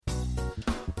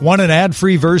Want an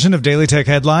ad-free version of Daily Tech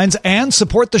Headlines and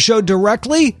support the show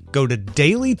directly? Go to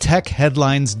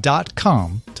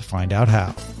dailytechheadlines.com to find out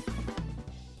how.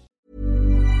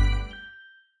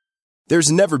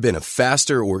 There's never been a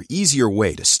faster or easier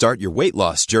way to start your weight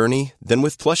loss journey than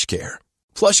with PlushCare.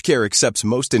 PlushCare accepts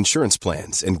most insurance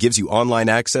plans and gives you online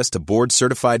access to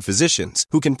board-certified physicians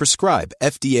who can prescribe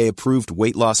FDA-approved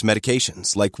weight loss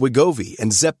medications like Wegovy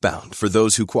and Zepbound for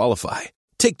those who qualify.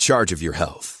 Take charge of your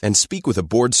health and speak with a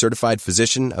board-certified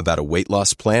physician about a weight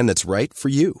loss plan that's right for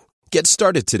you. Get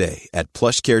started today at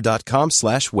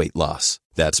plushcare.com/weight loss.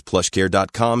 That's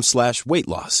plushcare.com/weight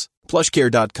loss.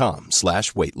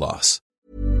 plushcare.com/weight loss.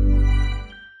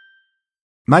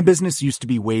 My business used to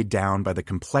be weighed down by the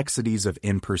complexities of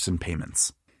in-person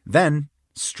payments. Then,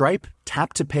 Stripe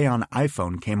Tap to Pay on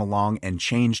iPhone came along and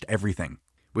changed everything.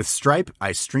 With Stripe,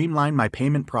 I streamlined my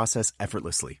payment process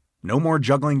effortlessly. No more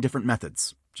juggling different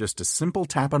methods. Just a simple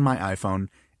tap on my iPhone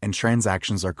and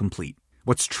transactions are complete.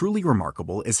 What's truly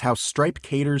remarkable is how Stripe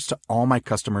caters to all my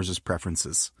customers'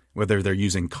 preferences. Whether they're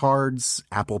using cards,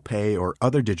 Apple Pay, or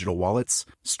other digital wallets,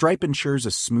 Stripe ensures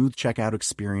a smooth checkout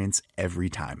experience every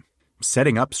time.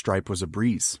 Setting up Stripe was a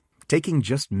breeze, taking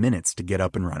just minutes to get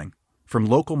up and running. From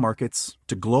local markets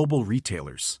to global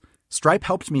retailers, Stripe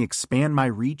helped me expand my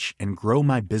reach and grow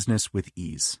my business with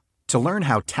ease. To learn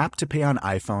how Tap to Pay on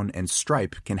iPhone and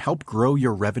Stripe can help grow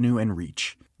your revenue and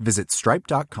reach, visit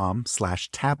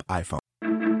stripe.com/tapiphone.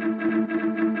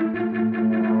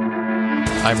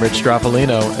 I'm Rich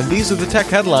Stroffolino, and these are the tech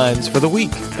headlines for the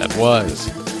week that was.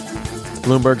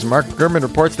 Bloomberg's Mark Gurman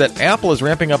reports that Apple is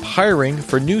ramping up hiring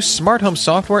for new smart home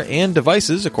software and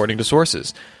devices, according to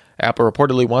sources. Apple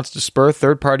reportedly wants to spur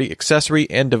third-party accessory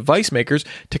and device makers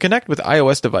to connect with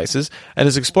iOS devices and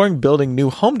is exploring building new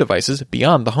home devices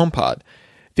beyond the HomePod.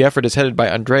 The effort is headed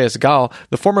by Andreas Gall,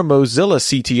 the former Mozilla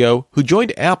CTO who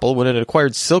joined Apple when it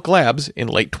acquired Silk Labs in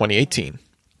late 2018.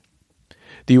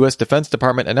 The U.S. Defense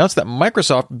Department announced that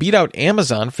Microsoft beat out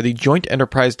Amazon for the Joint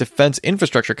Enterprise Defense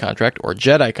Infrastructure Contract, or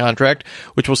JEDI contract,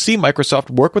 which will see Microsoft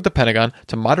work with the Pentagon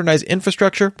to modernize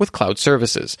infrastructure with cloud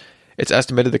services. It's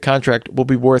estimated the contract will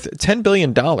be worth $10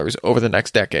 billion over the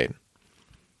next decade.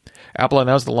 Apple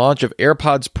announced the launch of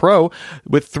AirPods Pro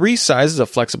with 3 sizes of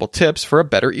flexible tips for a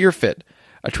better ear fit.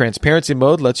 A transparency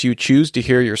mode lets you choose to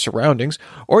hear your surroundings,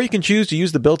 or you can choose to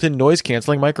use the built-in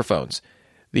noise-canceling microphones.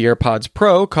 The AirPods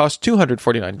Pro cost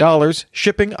 $249,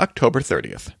 shipping October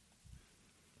 30th.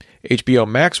 HBO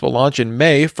Max will launch in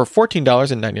May for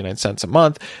 $14.99 a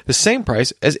month, the same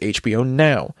price as HBO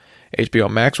Now. HBO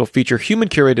Max will feature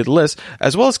human-curated lists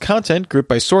as well as content grouped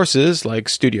by sources like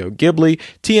Studio Ghibli,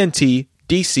 TNT,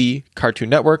 DC, Cartoon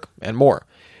Network, and more.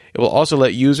 It will also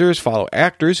let users follow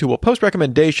actors who will post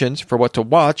recommendations for what to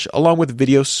watch along with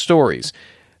video stories.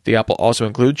 The app will also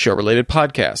include show-related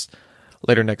podcasts.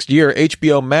 Later next year,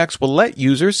 HBO Max will let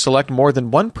users select more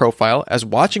than one profile as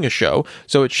watching a show,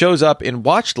 so it shows up in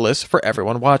watched lists for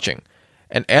everyone watching.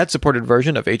 An ad-supported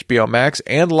version of HBO Max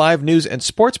and live news and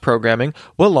sports programming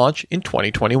will launch in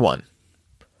 2021.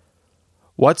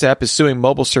 WhatsApp is suing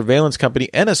mobile surveillance company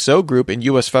NSO Group in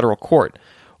U.S. federal court.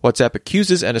 WhatsApp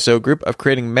accuses NSO Group of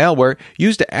creating malware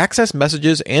used to access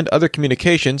messages and other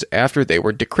communications after they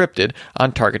were decrypted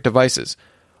on target devices.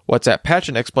 WhatsApp patched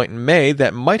an exploit in May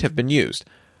that might have been used.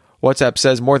 WhatsApp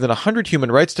says more than 100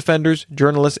 human rights defenders,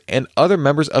 journalists, and other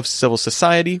members of civil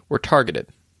society were targeted.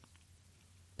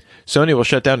 Sony will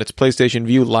shut down its PlayStation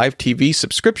Vue live TV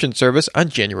subscription service on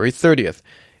January 30th.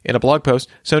 In a blog post,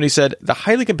 Sony said the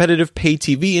highly competitive pay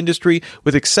TV industry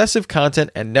with excessive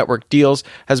content and network deals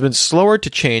has been slower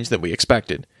to change than we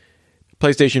expected.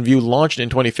 PlayStation Vue launched in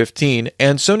 2015,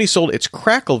 and Sony sold its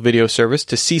Crackle video service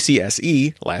to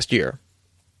CCSE last year.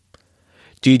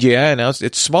 DJI announced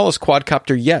its smallest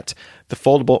quadcopter yet. The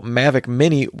foldable Mavic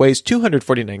Mini weighs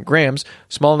 249 grams,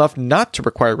 small enough not to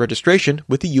require registration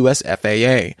with the US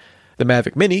FAA. The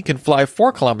Mavic Mini can fly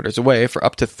 4 kilometers away for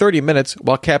up to 30 minutes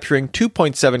while capturing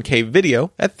 2.7K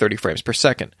video at 30 frames per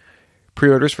second.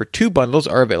 Pre-orders for 2 bundles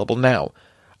are available now.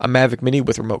 A Mavic Mini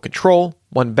with remote control,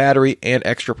 1 battery, and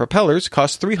extra propellers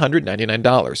costs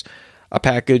 $399. A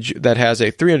package that has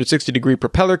a 360-degree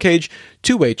propeller cage,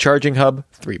 2-way charging hub,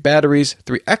 3 batteries,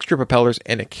 3 extra propellers,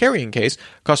 and a carrying case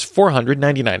costs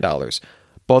 $499.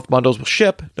 Both bundles will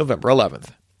ship November 11th.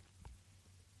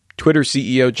 Twitter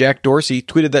CEO Jack Dorsey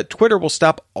tweeted that Twitter will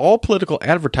stop all political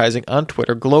advertising on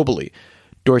Twitter globally.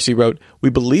 Dorsey wrote, "We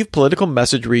believe political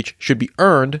message reach should be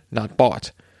earned, not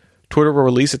bought." Twitter will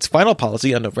release its final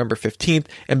policy on November 15th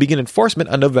and begin enforcement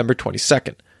on November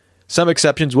 22nd. Some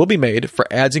exceptions will be made for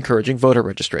ads encouraging voter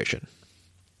registration.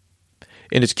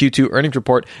 In its Q2 earnings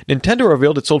report, Nintendo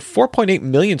revealed it sold 4.8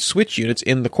 million Switch units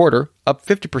in the quarter, up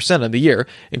 50% on the year,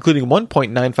 including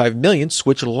 1.95 million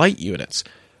Switch Lite units.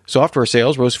 Software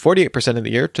sales rose 48% in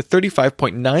the year to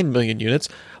 35.9 million units,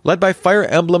 led by Fire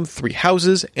Emblem Three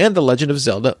Houses and The Legend of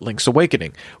Zelda Link's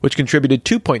Awakening, which contributed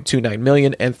 2.29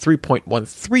 million and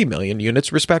 3.13 million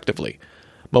units respectively.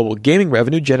 Mobile gaming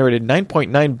revenue generated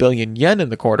 9.9 billion yen in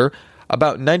the quarter,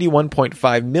 about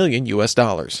 $91.5 million US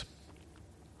dollars.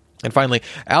 And finally,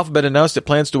 Alphabet announced it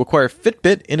plans to acquire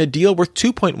Fitbit in a deal worth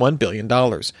 $2.1 billion.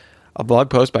 A blog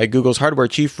post by Google's hardware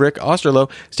chief Rick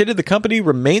Osterloh stated the company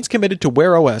remains committed to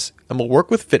Wear OS and will work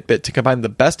with Fitbit to combine the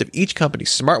best of each company's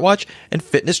smartwatch and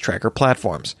fitness tracker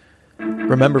platforms.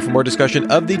 Remember, for more discussion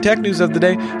of the tech news of the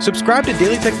day, subscribe to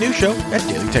Daily Tech News Show at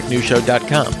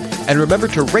dailytechnewsshow.com. And remember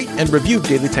to rate and review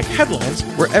Daily Tech Headlines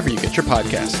wherever you get your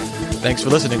podcasts. Thanks for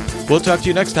listening. We'll talk to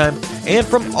you next time. And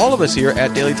from all of us here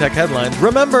at Daily Tech Headlines,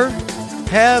 remember,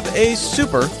 have a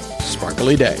super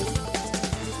sparkly day.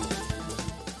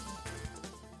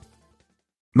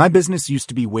 My business used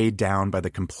to be weighed down by the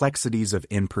complexities of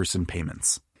in-person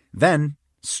payments. Then,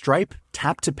 Stripe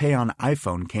Tap to Pay on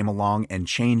iPhone came along and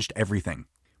changed everything.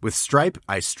 With Stripe,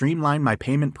 I streamlined my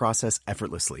payment process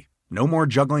effortlessly. No more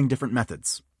juggling different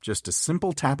methods. Just a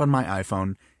simple tap on my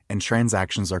iPhone and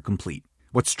transactions are complete.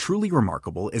 What's truly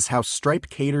remarkable is how Stripe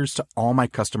caters to all my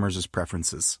customers'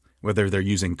 preferences. Whether they're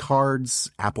using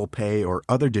cards, Apple Pay, or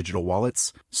other digital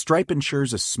wallets, Stripe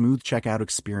ensures a smooth checkout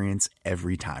experience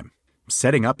every time.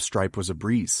 Setting up Stripe was a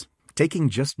breeze, taking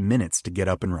just minutes to get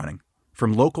up and running.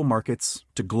 From local markets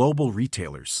to global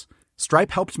retailers,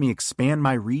 Stripe helped me expand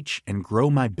my reach and grow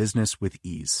my business with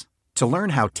ease. To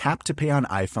learn how Tap to Pay on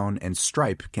iPhone and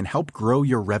Stripe can help grow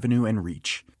your revenue and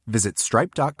reach, visit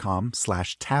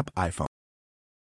stripe.com/tapiphone.